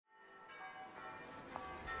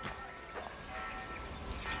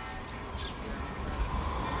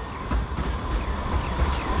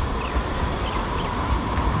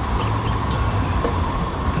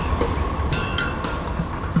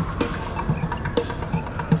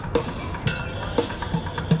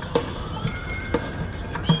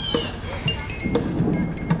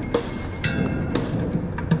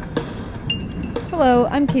Hello,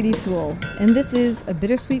 I'm Katie Sewell, and this is A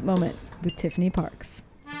Bittersweet Moment with Tiffany Parks.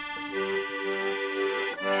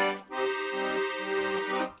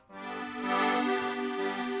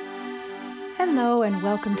 Hello and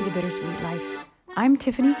welcome to The Bittersweet Life. I'm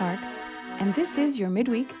Tiffany Parks, and this is your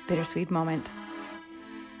midweek Bittersweet Moment.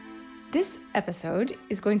 This episode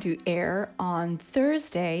is going to air on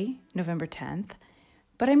Thursday, November 10th,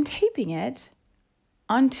 but I'm taping it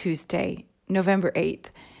on Tuesday, November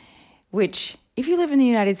 8th, which, if you live in the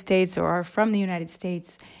United States or are from the United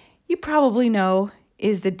States, you probably know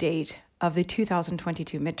is the date of the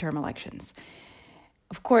 2022 midterm elections.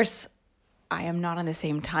 Of course, I am not on the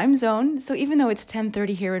same time zone, so even though it's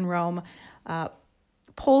 10:30 here in Rome,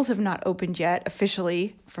 polls have not opened yet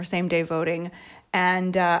officially for same-day voting,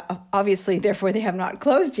 and obviously, therefore, they have not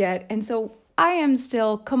closed yet, and so I am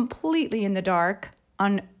still completely in the dark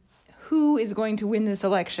on who is going to win this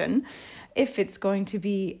election, if it's going to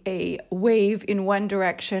be a wave in one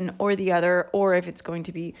direction or the other, or if it's going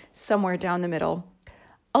to be somewhere down the middle.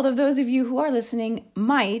 Although those of you who are listening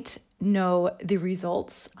might know the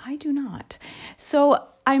results, I do not. So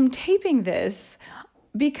I'm taping this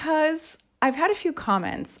because I've had a few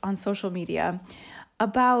comments on social media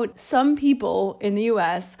about some people in the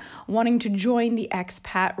US wanting to join the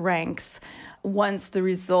expat ranks once the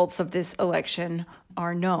results of this election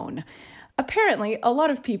are known. Apparently, a lot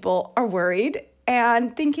of people are worried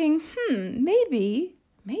and thinking, maybe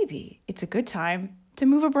it's a good time to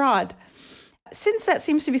move abroad. Since that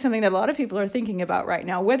seems to be something that a lot of people are thinking about right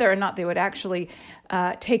now, whether or not they would actually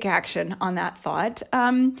take action on that thought,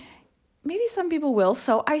 maybe some people will.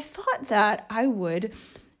 So I thought that I would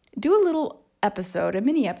do a little episode, a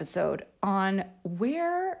mini episode, on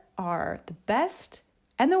where are the best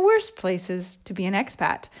and the worst places to be an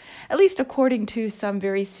expat, at least according to some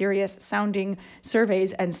very serious sounding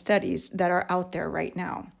surveys and studies that are out there right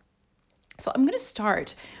now. So I'm going to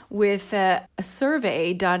start with a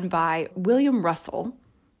survey done by William Russell.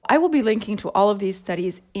 I will be linking to all of these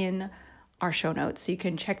studies in our show notes, so you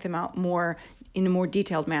can check them out in a more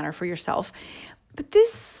detailed manner for yourself. But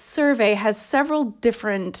this survey has several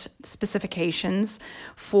different specifications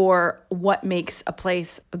for what makes a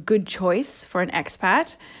place a good choice for an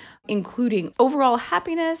expat, including overall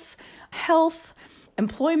happiness, health,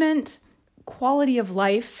 employment, quality of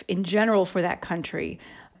life in general for that country,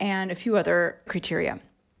 and a few other criteria.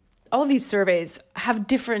 All of these surveys have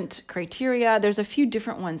different criteria. There's a few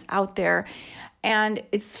different ones out there. And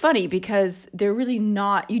it's funny because they're really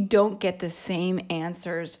not, you don't get the same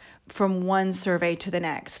answers from one survey to the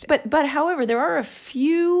next. But however, there are a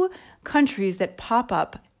few countries that pop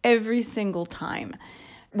up every single time.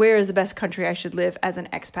 Where is the best country I should live as an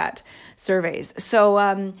expat surveys?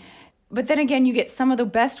 So, but then again, you get some of the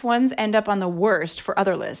best ones end up on the worst for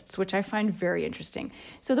other lists, which I find very interesting.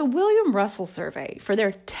 So the William Russell survey for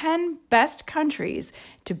their 10 best countries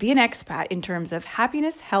to be an expat in terms of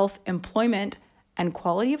happiness, health, employment, and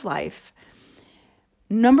quality of life.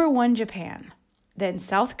 Number 1, Japan. Then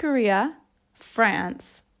South Korea,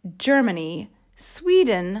 France, Germany,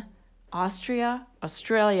 Sweden, Austria,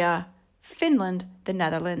 Australia, Finland, the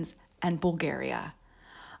Netherlands, and Bulgaria.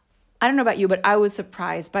 I don't know about you, but I was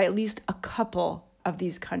surprised by at least a couple of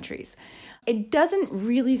these countries. It doesn't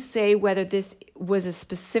really say whether this was a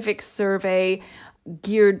specific survey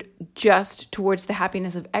geared just towards the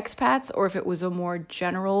happiness of expats or if it was a more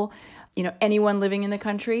general, anyone living in the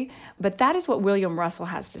country. But that is what William Russell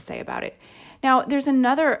has to say about it. Now, there's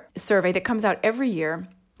another survey that comes out every year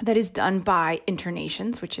that is done by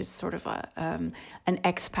Internations, which is sort of an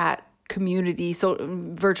expat community, so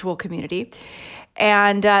virtual community.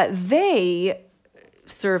 And they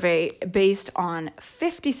survey based on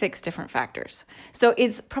 56 different factors. So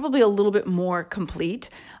it's probably a little bit more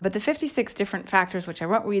complete, but the 56 different factors, which I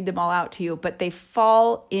won't read them all out to you, but they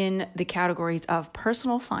fall in the categories of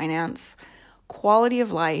personal finance, quality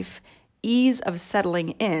of life, ease of settling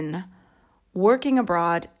in, working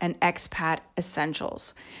abroad, and expat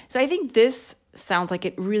essentials. So I think this sounds like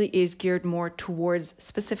it really is geared more towards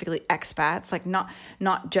specifically expats, like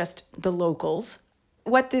not just the locals.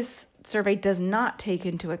 What this survey does not take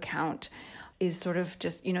into account is sort of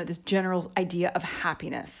just, this general idea of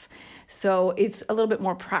happiness. So it's a little bit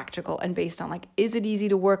more practical and based on is it easy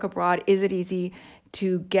to work abroad? Is it easy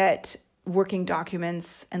to get working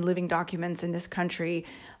documents and living documents in this country?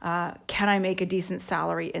 Can I make a decent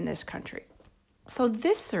salary in this country? So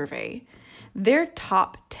this survey, their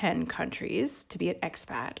top 10 countries to be an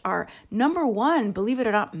expat are number 1, believe it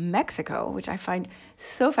or not, Mexico, which I find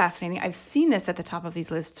so fascinating. I've seen this at the top of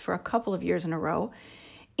these lists for a couple of years in a row.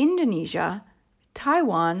 Indonesia,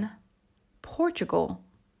 Taiwan, Portugal,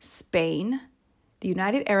 Spain, the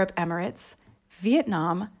United Arab Emirates,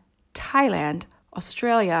 Vietnam, Thailand,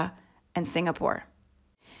 Australia, and Singapore.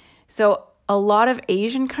 So a lot of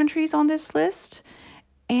Asian countries on this list.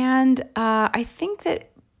 And I think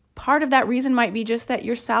that part of that reason might be just that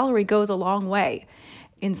your salary goes a long way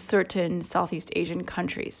in certain Southeast Asian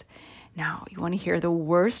countries. Now, you want to hear the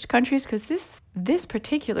worst countries? Because this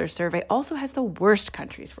particular survey also has the worst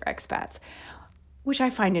countries for expats, which I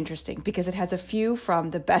find interesting because it has a few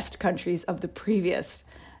from the best countries of the previous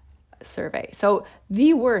survey. So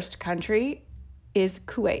the worst country is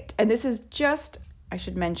Kuwait. And this is just, I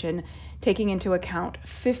should mention, taking into account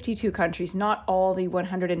 52 countries, not all the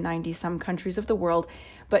 190 some countries of the world,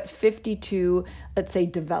 but 52, let's say,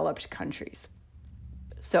 developed countries.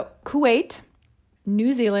 So Kuwait,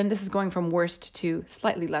 New Zealand, this is going from worst to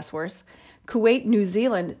slightly less worse. Kuwait, New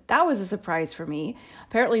Zealand, that was a surprise for me.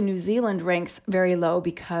 Apparently New Zealand ranks very low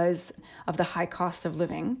because of the high cost of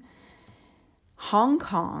living. Hong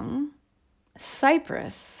Kong,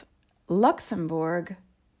 Cyprus, Luxembourg,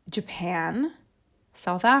 Japan,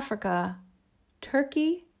 South Africa,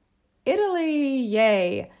 Turkey, Italy,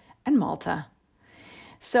 yay, and Malta.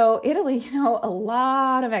 So Italy, a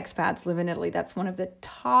lot of expats live in Italy. That's one of the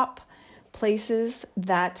top places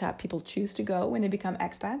that people choose to go when they become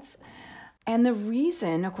expats. And the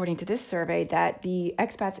reason, according to this survey, that the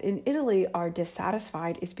expats in Italy are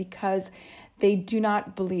dissatisfied is because they do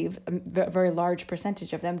not believe, a very large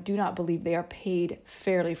percentage of them do not believe they are paid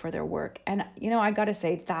fairly for their work. And, I got to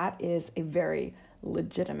say, that is a very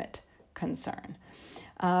legitimate concern.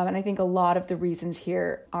 And I think a lot of the reasons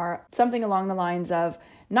here are something along the lines of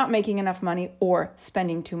not making enough money or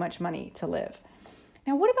spending too much money to live.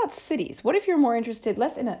 Now, what about cities? What if you're more interested,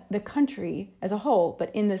 less in the country as a whole,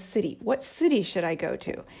 but in the city? What city should I go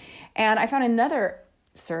to? And I found another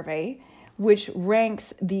survey which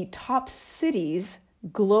ranks the top cities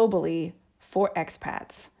globally for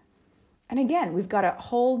expats. And again, we've got a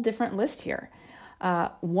whole different list here.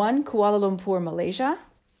 1, Kuala Lumpur, Malaysia.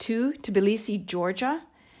 2, Tbilisi, Georgia.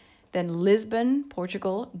 Then Lisbon,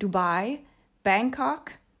 Portugal. Dubai,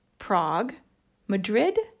 Bangkok, Prague,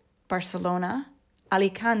 Madrid, Barcelona,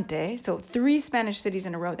 Alicante, so 3 Spanish cities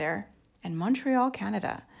in a row there, and Montreal,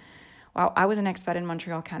 Canada. Wow, I was an expat in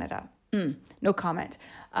Montreal, Canada. No comment.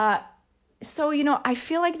 So, I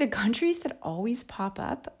feel like the countries that always pop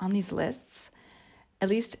up on these lists, at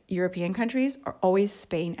least European countries, are always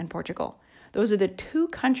Spain and Portugal. Those are the 2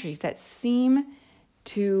 countries that seem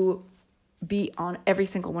to be on every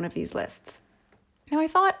single one of these lists. Now, I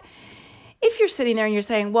thought, if you're sitting there and you're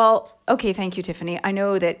saying, well, okay, thank you, Tiffany. I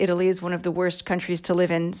know that Italy is one of the worst countries to live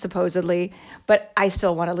in, supposedly, but I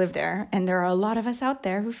still want to live there. And there are a lot of us out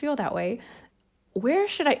there who feel that way. Where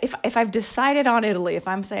should I, if I've decided on Italy, if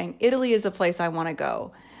I'm saying Italy is the place I want to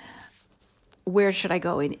go, where should I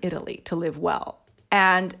go in Italy to live well?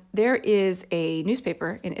 And there is a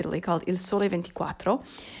newspaper in Italy called Il Sole 24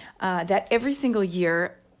 that every single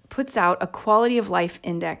year puts out a quality of life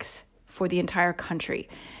index for the entire country,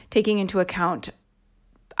 taking into account,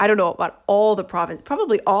 I don't know about all the provinces,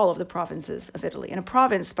 probably all of the provinces of Italy. And a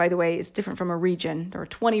province, by the way, is different from a region. There are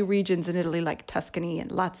 20 regions in Italy, like Tuscany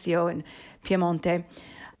and Lazio and Piemonte.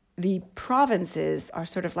 The provinces are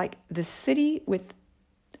sort of like the city with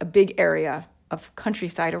a big area of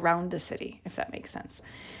countryside around the city, if that makes sense.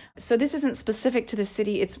 So this isn't specific to the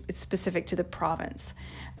city, it's specific to the province.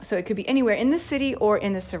 So it could be anywhere in the city or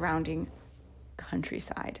in the surrounding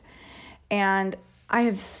countryside. And I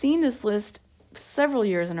have seen this list several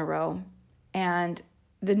years in a row, and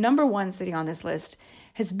the number 1 city on this list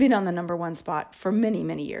has been on the number 1 spot for many,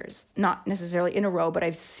 many years. Not necessarily in a row, but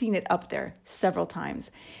I've seen it up there several times.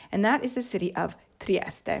 And that is the city of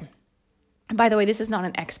Trieste. And by the way, this is not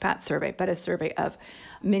an expat survey, but a survey of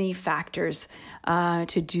many factors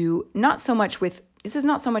to do, not so much with, this is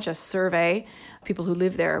not so much a survey of people who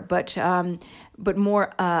live there, but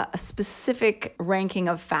more a specific ranking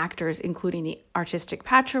of factors, including the artistic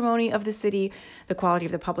patrimony of the city, the quality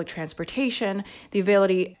of the public transportation, the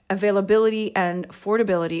availability and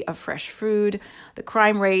affordability of fresh food, the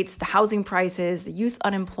crime rates, the housing prices, the youth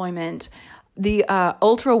unemployment, the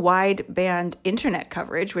ultra-wideband internet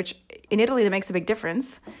coverage, which in Italy that makes a big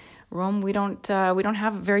difference. Rome, we don't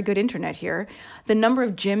have very good internet here. The number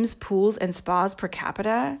of gyms, pools, and spas per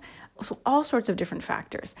capita, so all sorts of different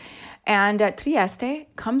factors. And Trieste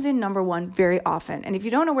comes in number 1 very often. And if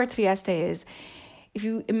you don't know where Trieste is, if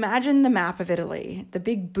you imagine the map of Italy, the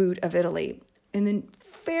big boot of Italy, in the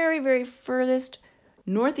very, very furthest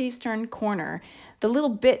northeastern corner, the little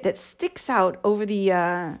bit that sticks out over the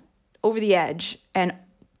edge and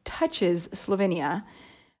touches Slovenia,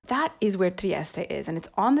 that is where Trieste is, and it's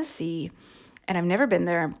on the sea, and I've never been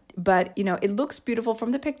there, but, it looks beautiful from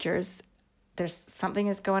the pictures. there's something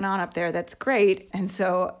that's going on up there that's great. And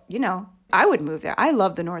so, I would move there. I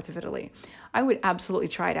love the north of Italy. I would absolutely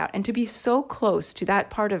try it out. And to be so close to that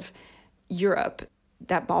part of Europe,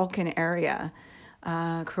 that Balkan area,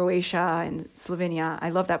 Croatia and Slovenia,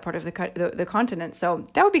 I love that part of the continent. So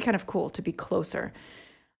that would be kind of cool to be closer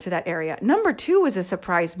to that area. Number 2 was a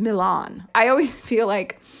surprise, Milan. I always feel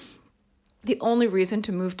like the only reason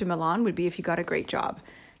to move to Milan would be if you got a great job,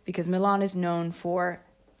 because Milan is known for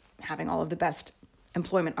having all of the best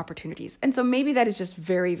employment opportunities. And so maybe that is just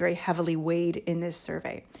very, very heavily weighed in this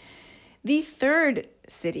survey. The third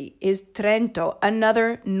city is Trento,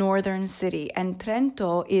 another northern city. And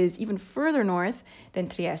Trento is even further north than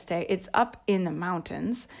Trieste. It's up in the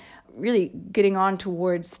mountains, really getting on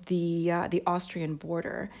towards the Austrian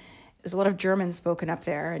border. There's a lot of German spoken up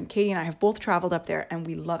there, and Katie and I have both traveled up there, and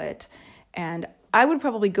we love it. And I would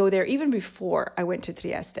probably go there even before I went to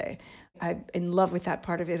Trieste. I'm in love with that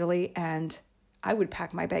part of Italy, and I would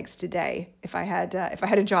pack my bags today if I had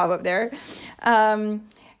a job up there.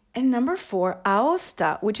 And number 4,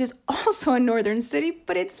 Aosta, which is also a northern city,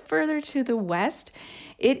 but it's further to the west.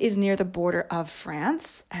 It is near the border of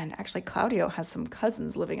France, and actually Claudio has some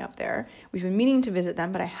cousins living up there. We've been meaning to visit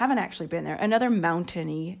them, but I haven't actually been there. Another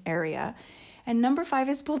mountainy area. And number 5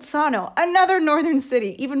 is Bolzano, another northern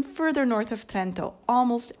city, even further north of Trento,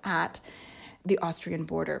 almost at the Austrian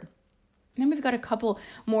border. And then we've got a couple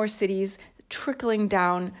more cities trickling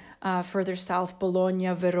down further south,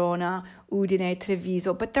 Bologna, Verona, Udine,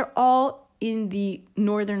 Treviso, but they're all in the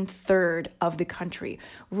northern third of the country.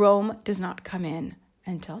 Rome does not come in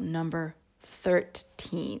until number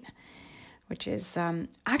 13, which is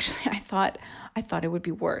actually I thought it would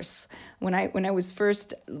be worse. When I was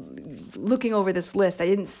first looking over this list, I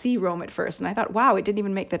didn't see Rome at first, and I thought, wow, it didn't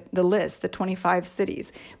even make the list, the 25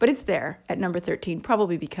 cities. But it's there at number 13,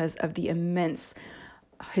 probably because of the immense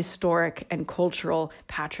historic and cultural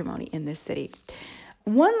patrimony in this city.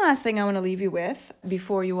 One last thing I want to leave you with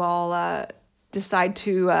before you all decide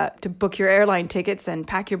to book your airline tickets and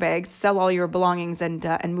pack your bags, sell all your belongings,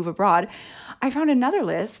 and move abroad. I found another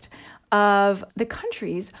list of the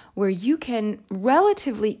countries where you can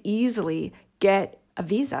relatively easily get a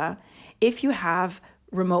visa if you have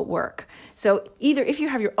remote work. So either if you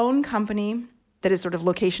have your own company that is sort of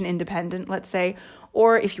location independent, let's say,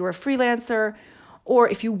 or if you're a freelancer, or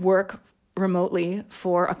if you work remotely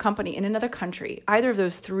for a company in another country, either of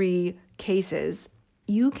those 3 cases,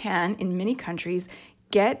 you can, in many countries,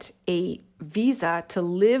 get a visa to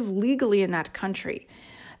live legally in that country.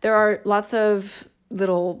 There are lots of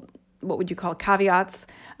little, what would you call, caveats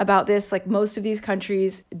about this. Like most of these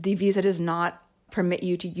countries, the visa does not permit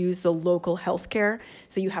you to use the local healthcare.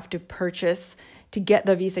 So you have to purchase, to get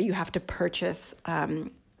the visa, you have to purchase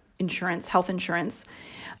insurance, health insurance.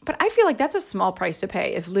 But I feel like that's a small price to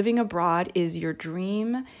pay. If living abroad is your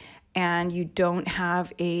dream and you don't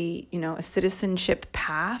have a citizenship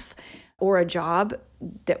path or a job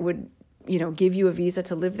that would, give you a visa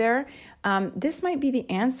to live there, this might be the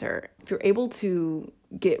answer. If you're able to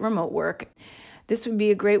get remote work, this would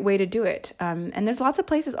be a great way to do it. And there's lots of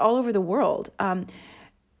places all over the world.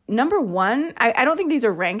 Number 1, I don't think these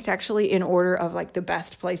are ranked actually in order of like the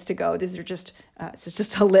best place to go. These are just, it's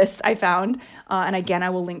just a list I found. And again, I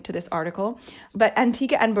will link to this article. But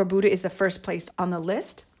Antigua and Barbuda is the first place on the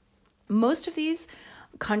list. Most of these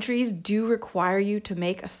countries do require you to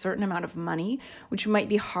make a certain amount of money, which might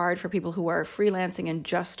be hard for people who are freelancing and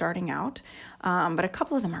just starting out. But a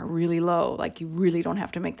couple of them are really low. Like you really don't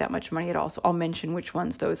have to make that much money at all. So I'll mention which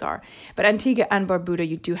ones those are. But Antigua and Barbuda,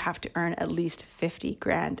 you do have to earn at least 50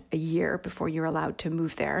 grand a year before you're allowed to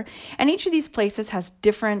move there. And each of these places has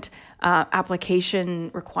different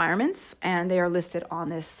application requirements, and they are listed on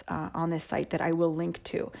this site that I will link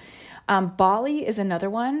to. Bali is another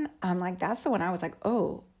one. That's the one I was like,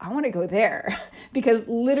 oh, I want to go there because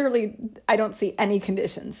literally I don't see any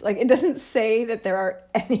conditions. Like it doesn't say that there are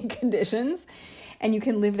any conditions and you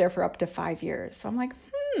can live there for up to 5 years. So I'm like,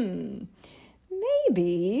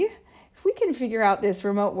 maybe if we can figure out this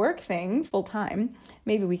remote work thing full time,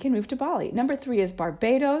 maybe we can move to Bali. Number 3 is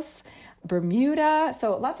Barbados, Bermuda.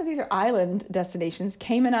 So lots of these are island destinations.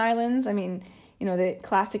 Cayman Islands. I mean, the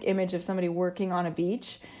classic image of somebody working on a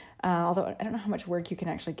beach. Although I don't know how much work you can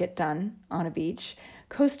actually get done on a beach.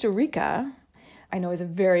 Costa Rica, I know, is a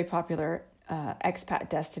very popular expat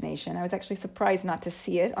destination. I was actually surprised not to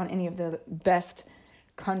see it on any of the best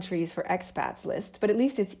countries for expats list, but at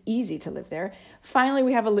least it's easy to live there. Finally,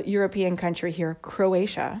 we have a European country here,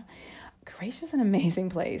 Croatia. Croatia's an amazing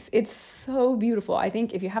place. It's so beautiful. I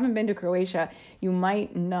think if you haven't been to Croatia, you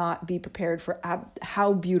might not be prepared for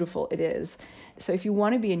how beautiful it is. So if you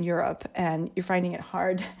want to be in Europe and you're finding it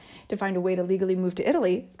hard to find a way to legally move to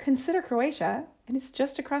Italy, consider Croatia. And it's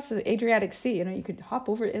just across the Adriatic Sea. You could hop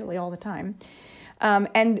over to Italy all the time.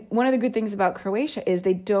 And one of the good things about Croatia is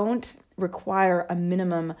they don't require a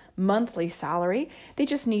minimum monthly salary. They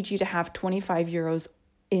just need you to have 25 euros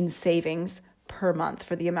in savings per month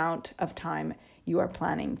for the amount of time you are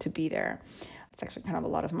planning to be there. It's actually kind of a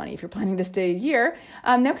lot of money if you're planning to stay a year.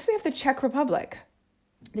 Next, we have the Czech Republic.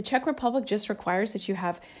 The Czech Republic just requires that you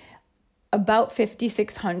have about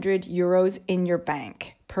 5,600 euros in your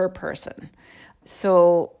bank per person.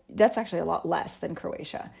 So that's actually a lot less than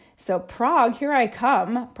Croatia. So Prague, here I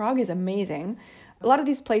come. Prague is amazing. A lot of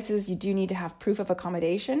these places, you do need to have proof of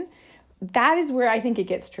accommodation. That is where I think it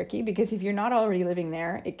gets tricky, because if you're not already living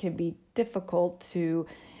there, it can be difficult to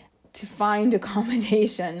find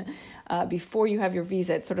accommodation before you have your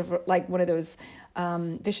visa. It's sort of like one of those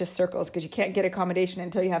vicious circles, because you can't get accommodation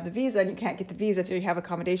until you have the visa, and you can't get the visa until you have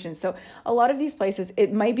accommodation. So a lot of these places,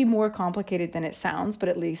 it might be more complicated than it sounds, but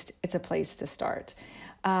at least it's a place to start.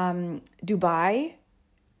 Dubai,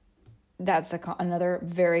 that's another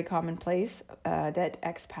very common place that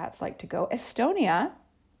expats like to go. Estonia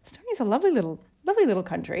is a lovely little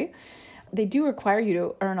country. They do require you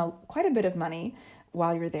to earn quite a bit of money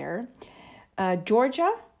while you're there.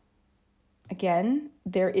 Georgia, again,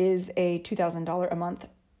 there is a $2,000 a month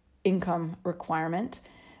income requirement,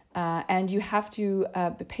 and you have to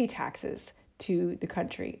pay taxes to the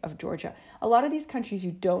country of Georgia. A lot of these countries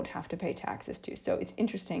you don't have to pay taxes to, so it's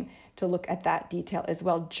interesting to look at that detail as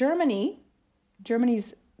well.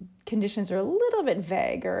 Germany's conditions are a little bit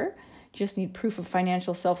vaguer. Just need proof of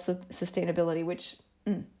financial self-sustainability, which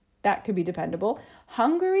that could be dependable.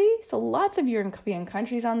 Hungary, so lots of European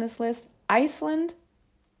countries on this list. Iceland,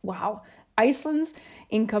 wow. Iceland's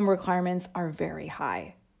income requirements are very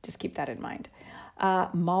high. Just keep that in mind.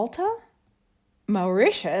 Malta,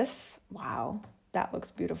 Mauritius, wow, that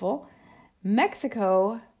looks beautiful.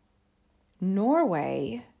 Mexico,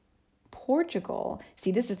 Norway, Portugal.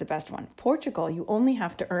 See, this is the best one. Portugal, you only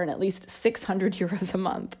have to earn at least 600 euros a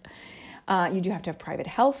month. You do have to have private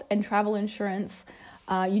health and travel insurance.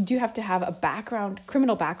 You do have to have a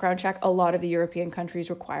criminal background check. A lot of the European countries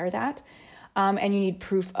require that. And you need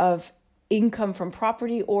proof of income from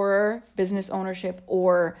property or business ownership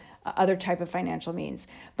or other type of financial means.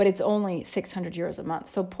 But it's only 600 euros a month.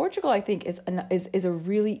 So Portugal, I think, is a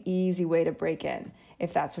really easy way to break in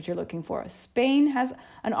if that's what you're looking for. Spain has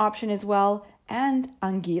an option as well, and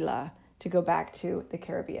Anguilla, to go back to the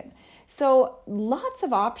Caribbean. So lots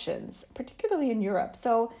of options, particularly in Europe.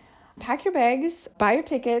 So pack your bags, buy your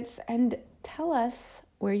tickets, and tell us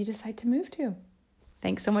where you decide to move to.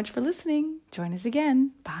 Thanks so much for listening. Join us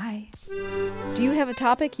again. Bye. Do you have a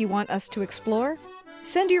topic you want us to explore?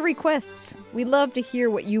 Send your requests. We love to hear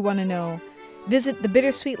what you want to know. Visit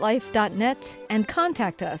thebittersweetlife.net and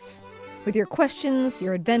contact us with your questions,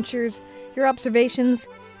 your adventures, your observations,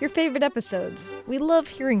 your favorite episodes. We love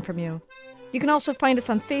hearing from you. You can also find us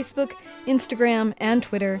on Facebook, Instagram, and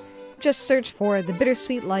Twitter. Just search for The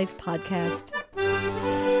Bittersweet Life Podcast.